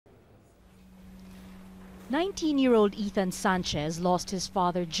19-year-old Ethan Sanchez lost his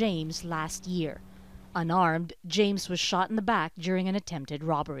father James last year. Unarmed, James was shot in the back during an attempted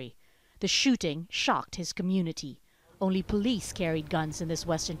robbery. The shooting shocked his community. Only police carried guns in this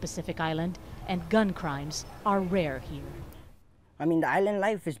Western Pacific island, and gun crimes are rare here. I mean, the island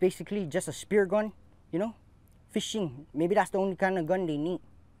life is basically just a spear gun, you know, fishing. Maybe that's the only kind of gun they need.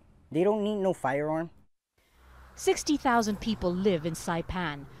 They don't need no firearm. 60,000 people live in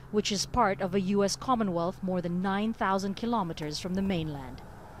Saipan, which is part of a U.S. commonwealth more than 9,000 kilometers from the mainland.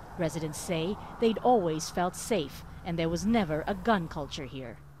 Residents say they'd always felt safe, and there was never a gun culture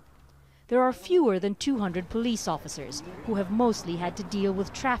here. There are fewer than 200 police officers who have mostly had to deal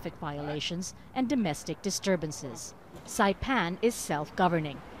with traffic violations and domestic disturbances. Saipan is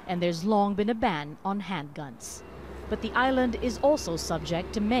self-governing, and there's long been a ban on handguns. But the island is also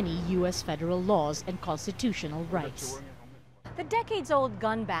subject to many U.S. federal laws and constitutional rights. The decades-old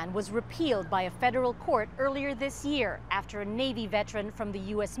gun ban was repealed by a federal court earlier this year after a Navy veteran from the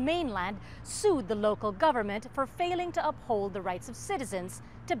U.S. mainland sued the local government for failing to uphold the rights of citizens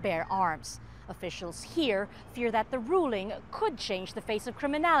to bear arms. Officials here fear that the ruling could change the face of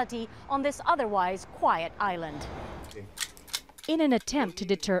criminality on this otherwise quiet island. In an attempt to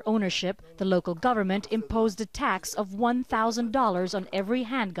deter ownership, the local government imposed a tax of $1,000 on every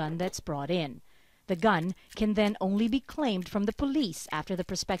handgun that's brought in. The gun can then only be claimed from the police after the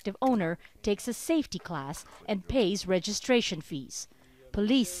prospective owner takes a safety class and pays registration fees.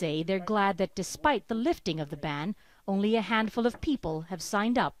 Police say they're glad that despite the lifting of the ban, only a handful of people have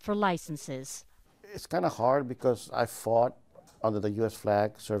signed up for licenses. It's kind of hard because I fought under the U.S.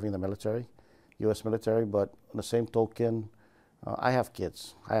 flag serving the military, U.S. military, but on the same token, I have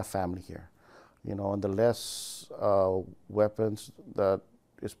kids, I have family here, you know, and the less weapons that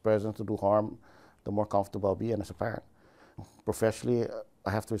is present to do harm, the more comfortable I'll be, and as a parent. Professionally, I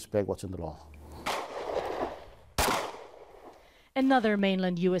have to respect what's in the law. Another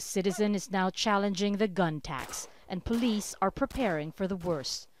mainland U.S. citizen is now challenging the gun tax, and police are preparing for the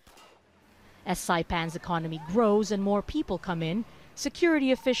worst. As Saipan's economy grows and more people come in,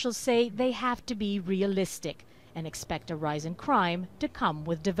 security officials say they have to be realistic and expect a rise in crime to come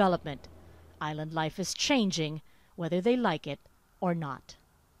with development. Island life is changing, whether they like it or not.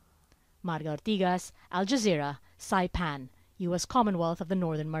 Marga Ortigas, Jazeera, Saipan, U.S. Commonwealth of the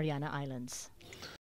Northern Mariana Islands.